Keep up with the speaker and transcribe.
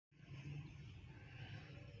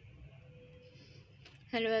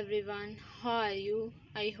Hello everyone, how are you?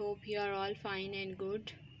 I hope you are all fine and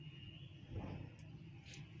good.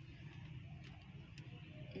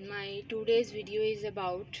 My today's video is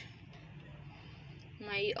about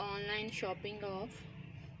my online shopping of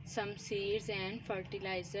some seeds and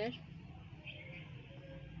fertilizer.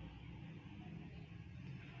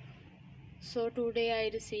 So today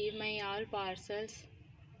I received my all parcels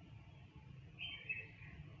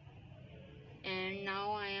and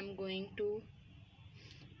now I am going to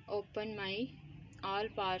open my all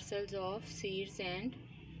parcels of seeds and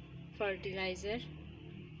fertilizer.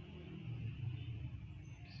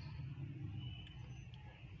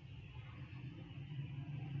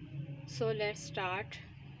 So let's start.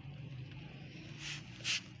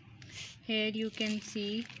 Here you can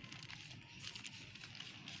see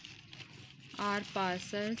our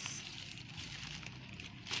parcels.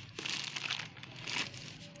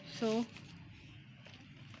 So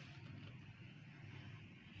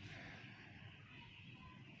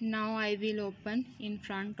now I will open in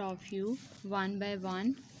front of you one by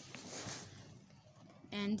one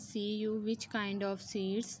and see you which kind of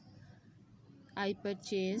seeds I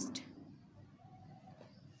purchased.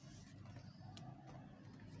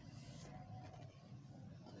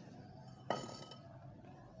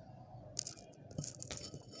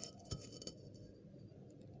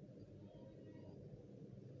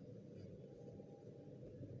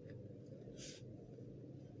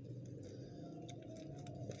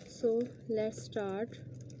 So let's start.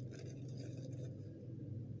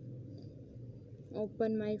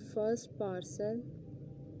 Open my first parcel.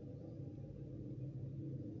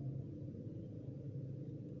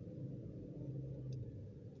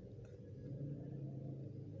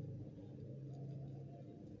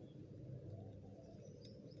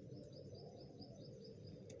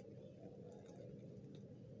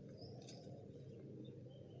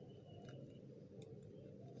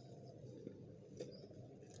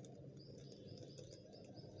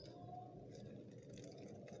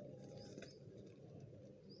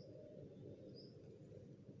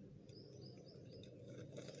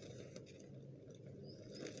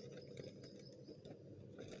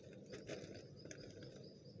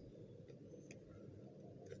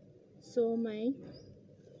 So my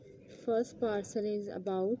first parcel is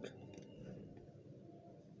about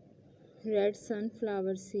red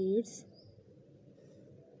sunflower seeds.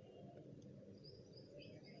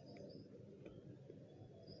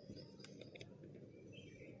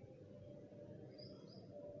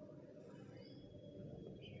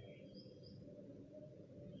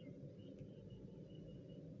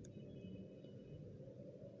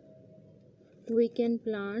 We can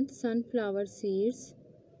plant sunflower seeds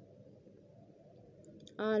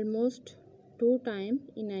almost 2 times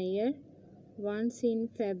in a year, once in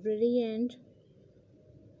February and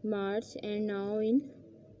March and now in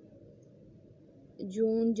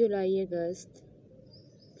June, July, August.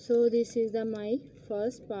 So this is my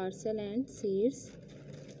first parcel and seeds.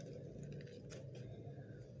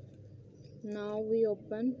 Now we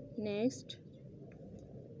open next.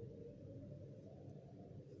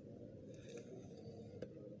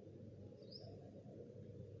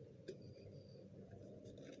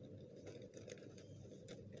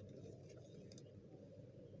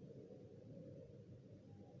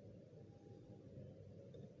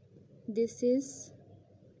 This is,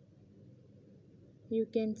 you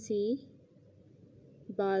can see,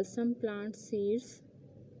 balsam plant seeds.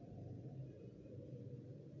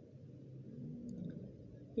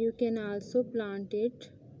 You can also plant it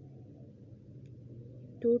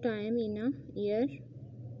 2 times in a year.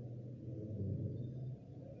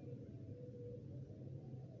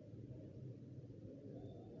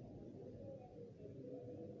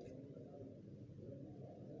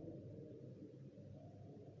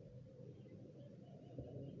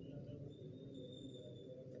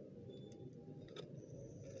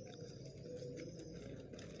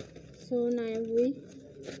 So now we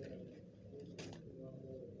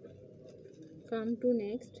come to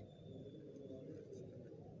next.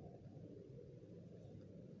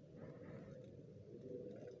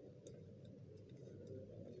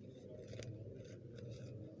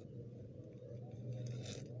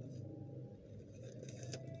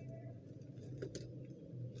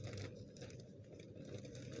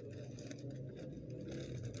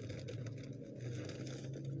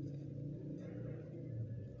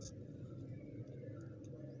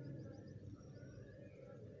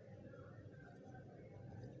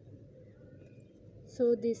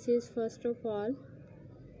 So this is first of all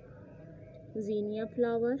zinnia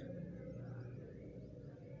flower.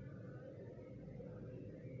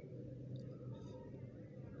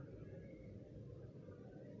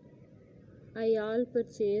 I all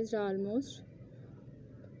purchased almost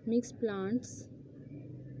mixed plants.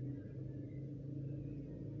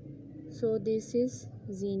 So this is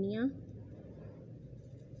zinnia,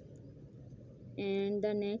 and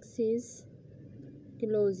the next is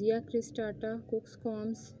Kilosia cristata, Cook's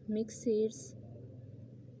Combs, mixed seeds,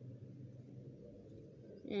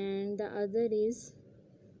 and the other is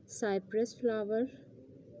cypress flower,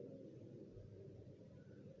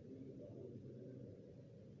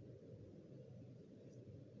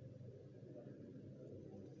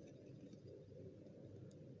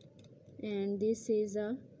 and this is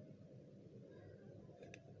a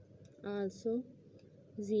also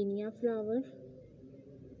zinnia flower.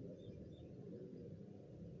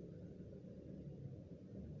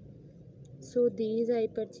 So these I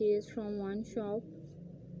purchased from one shop.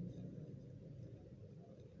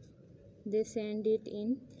 They send it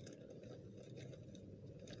in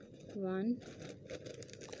one.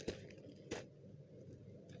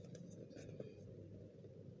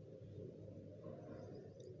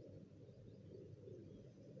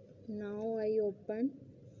 Now I open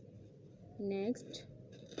next.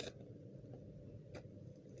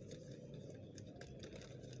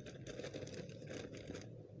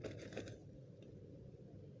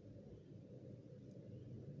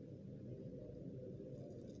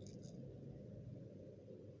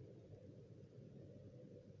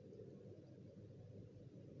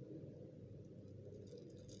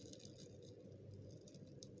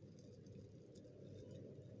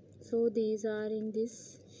 So these are in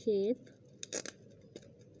this shape.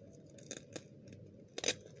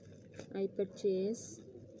 I purchase.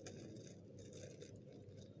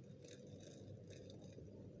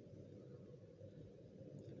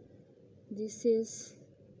 This is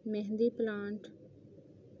mehndi plant.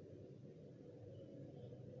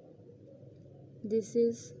 This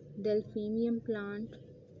is delphinium plant,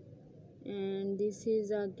 and this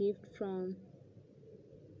is a gift from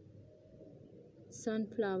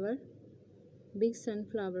sunflower, big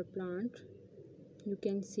sunflower plant. You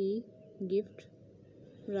can see gift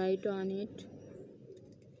right on it.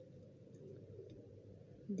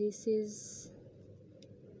 This is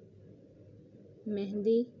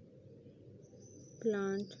mehndi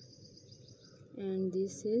plant, and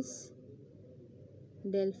this is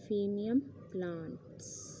delphinium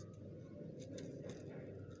plants.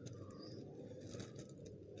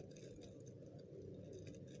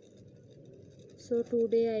 So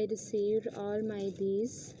today I received all my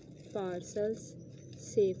these parcels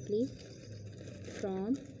safely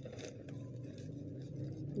from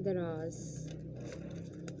Draz.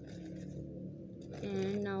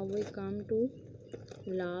 And now we come to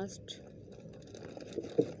last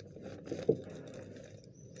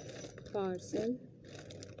parcel.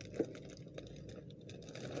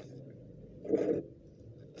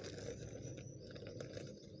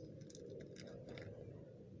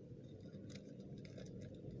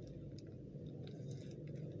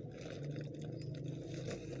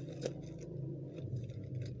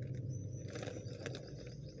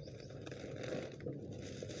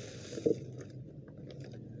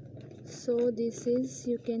 So this is,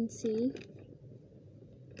 you can see,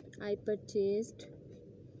 I purchased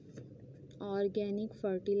organic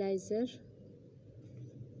fertilizer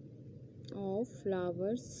of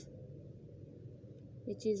flowers,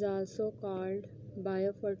 which is also called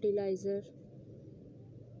biofertilizer,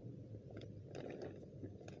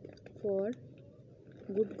 for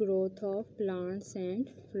good growth of plants and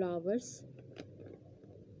flowers.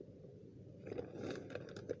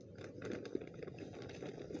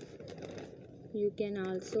 You can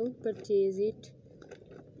also purchase it,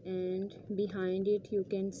 and behind it you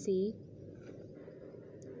can see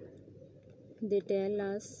they tell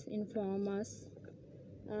us, inform us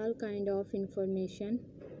all kind of information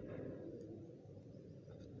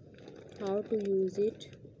how to use it.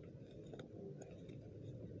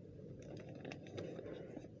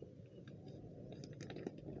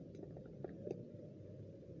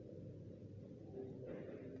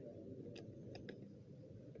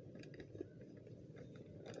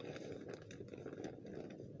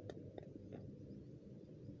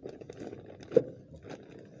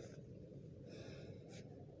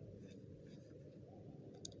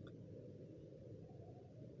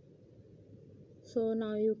 So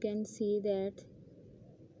now you can see that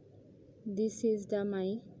this is the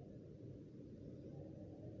my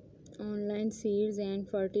online seeds and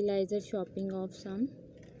fertilizer shopping of some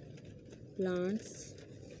plants.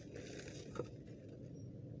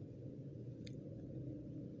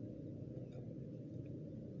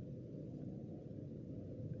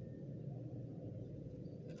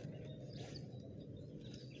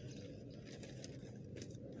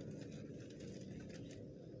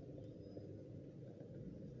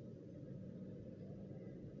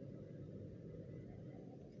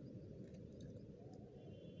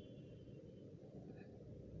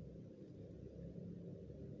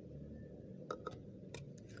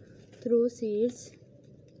 through seeds,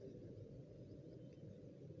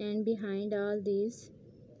 and behind all these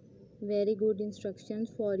very good instructions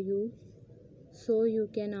for you, so you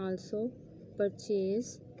can also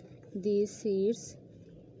purchase these seeds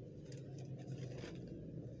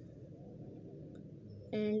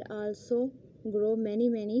and also grow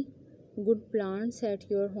many good plants at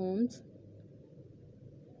your homes,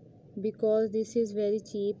 because this is very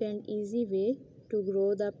cheap and easy way to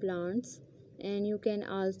grow the plants, and you can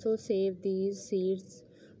also save these seeds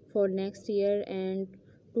for next year and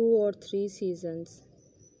 2 or 3 seasons.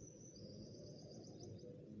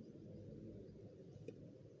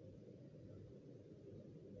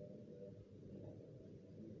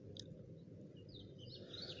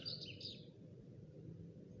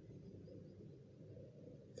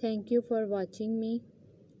 Thank you for watching me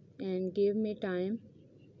and give me time.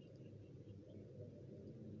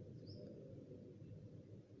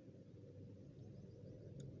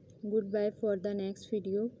 Goodbye for the next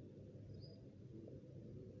video.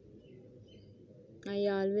 I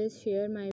always share my